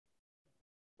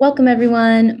Welcome,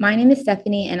 everyone. My name is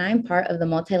Stefany, and I'm part of the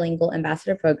Multilingual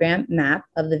Ambassador Program, MAP,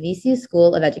 of the VCU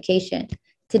School of Education.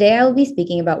 Today, I will be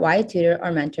speaking about why a tutor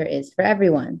or mentor is for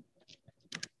everyone.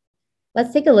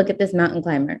 Let's take a look at this mountain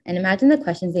climber and imagine the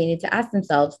questions they need to ask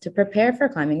themselves to prepare for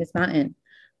climbing this mountain.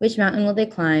 Which mountain will they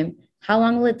climb? How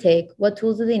long will it take? What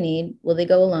tools do they need? Will they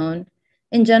go alone?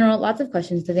 In general, lots of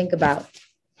questions to think about.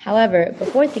 However,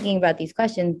 before thinking about these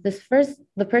questions,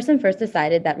 the person first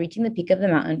decided that reaching the peak of the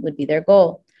mountain would be their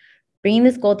goal. Bringing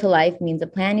this goal to life means a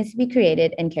plan needs to be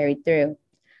created and carried through.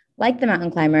 Like the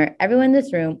mountain climber, everyone in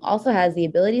this room also has the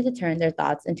ability to turn their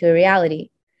thoughts into a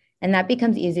reality. And that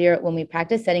becomes easier when we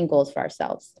practice setting goals for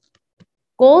ourselves.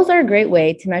 Goals are a great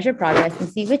way to measure progress and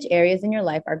see which areas in your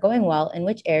life are going well and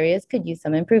which areas could use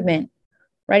some improvement.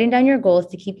 Writing down your goals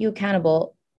to keep you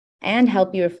accountable and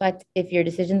help you reflect if your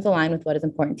decisions align with what is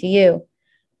important to you.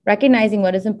 Recognizing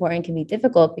what is important can be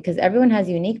difficult because everyone has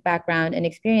a unique background and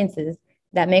experiences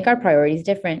that make our priorities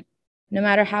different. No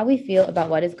matter how we feel about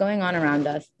what is going on around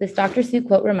us, this Dr. Sue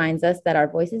quote reminds us that our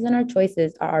voices and our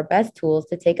choices are our best tools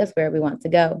to take us where we want to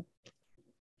go.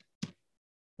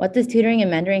 What does tutoring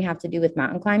and mentoring have to do with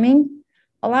mountain climbing?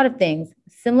 A lot of things.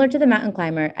 Similar to the mountain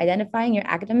climber, identifying your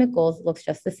academic goals looks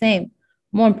just the same.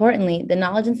 More importantly, the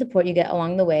knowledge and support you get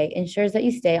along the way ensures that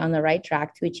you stay on the right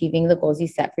track to achieving the goals you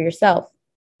set for yourself.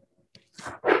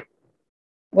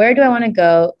 Where do I want to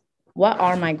go? What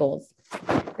are my goals?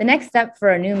 The next step for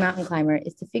a new mountain climber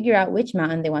is to figure out which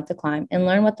mountain they want to climb and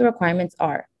learn what the requirements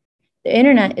are. The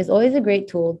internet is always a great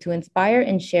tool to inspire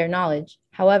and share knowledge.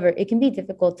 However, it can be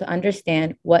difficult to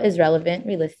understand what is relevant,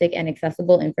 realistic, and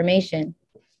accessible information.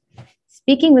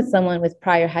 Speaking with someone with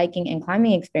prior hiking and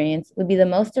climbing experience would be the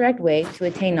most direct way to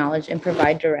attain knowledge and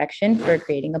provide direction for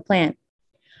creating a plan.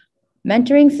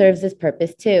 Mentoring serves this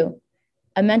purpose too.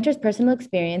 A mentor's personal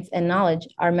experience and knowledge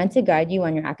are meant to guide you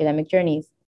on your academic journeys.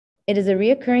 It is a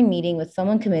recurring meeting with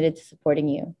someone committed to supporting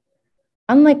you.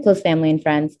 Unlike close family and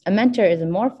friends, a mentor is a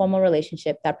more formal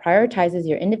relationship that prioritizes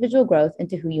your individual growth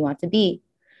into who you want to be.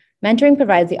 Mentoring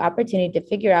provides the opportunity to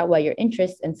figure out what your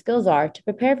interests and skills are to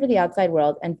prepare for the outside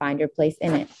world and find your place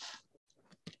in it.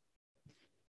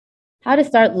 How to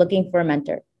start looking for a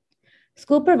mentor.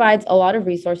 School provides a lot of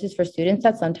resources for students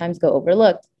that sometimes go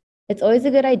overlooked. It's always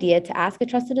a good idea to ask a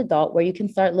trusted adult where you can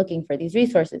start looking for these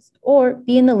resources or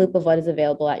be in the loop of what is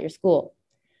available at your school.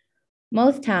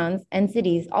 Most towns and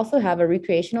cities also have a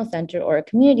recreational center or a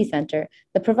community center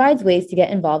that provides ways to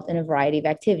get involved in a variety of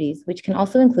activities, which can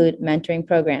also include mentoring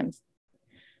programs.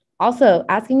 Also,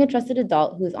 asking a trusted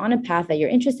adult who is on a path that you're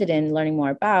interested in learning more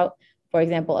about, for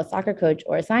example, a soccer coach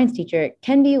or a science teacher,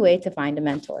 can be a way to find a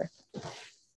mentor.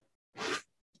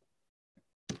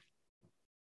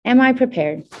 Am I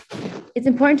prepared? It's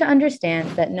important to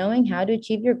understand that knowing how to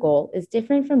achieve your goal is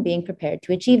different from being prepared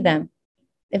to achieve them.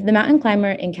 If the mountain climber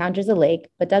encounters a lake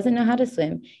but doesn't know how to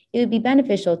swim, it would be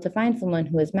beneficial to find someone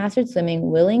who has mastered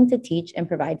swimming willing to teach and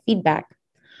provide feedback.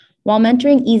 While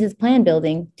mentoring eases plan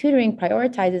building, tutoring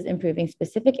prioritizes improving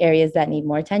specific areas that need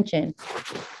more attention.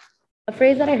 A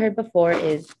phrase that I heard before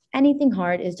is, anything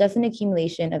hard is just an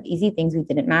accumulation of easy things we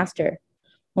didn't master.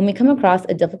 When we come across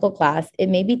a difficult class, it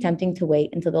may be tempting to wait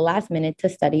until the last minute to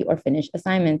study or finish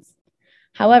assignments.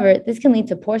 However, this can lead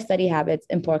to poor study habits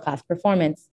and poor class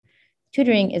performance.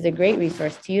 Tutoring is a great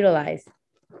resource to utilize.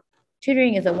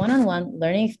 Tutoring is a one-on-one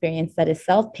learning experience that is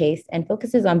self-paced and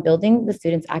focuses on building the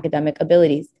student's academic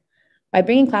abilities. By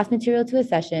bringing class material to a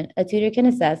session, a tutor can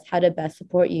assess how to best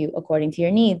support you according to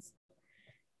your needs.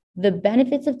 The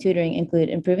benefits of tutoring include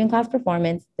improving class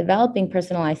performance, developing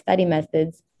personalized study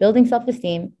methods, building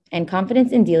self-esteem, and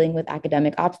confidence in dealing with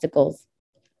academic obstacles.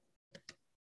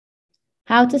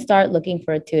 How to start looking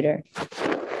for a tutor.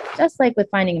 Just like with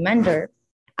finding a mentor,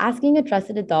 asking a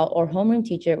trusted adult or homeroom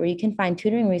teacher where you can find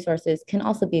tutoring resources can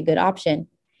also be a good option.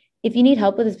 If you need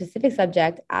help with a specific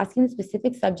subject, asking the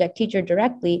specific subject teacher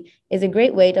directly is a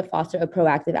great way to foster a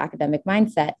proactive academic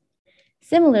mindset.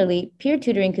 Similarly, peer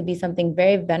tutoring could be something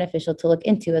very beneficial to look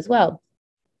into as well.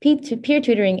 Peer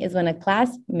tutoring is when a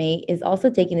classmate is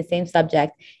also taking the same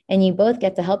subject and you both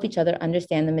get to help each other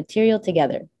understand the material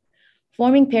together.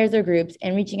 Forming pairs or groups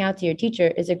and reaching out to your teacher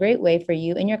is a great way for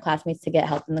you and your classmates to get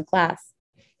help in the class.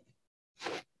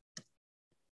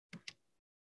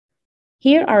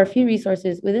 Here are a few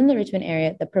resources within the Richmond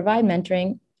area that provide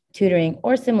mentoring, tutoring,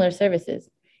 or similar services.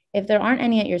 If there aren't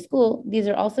any at your school, these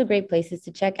are also great places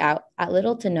to check out at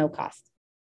little to no cost.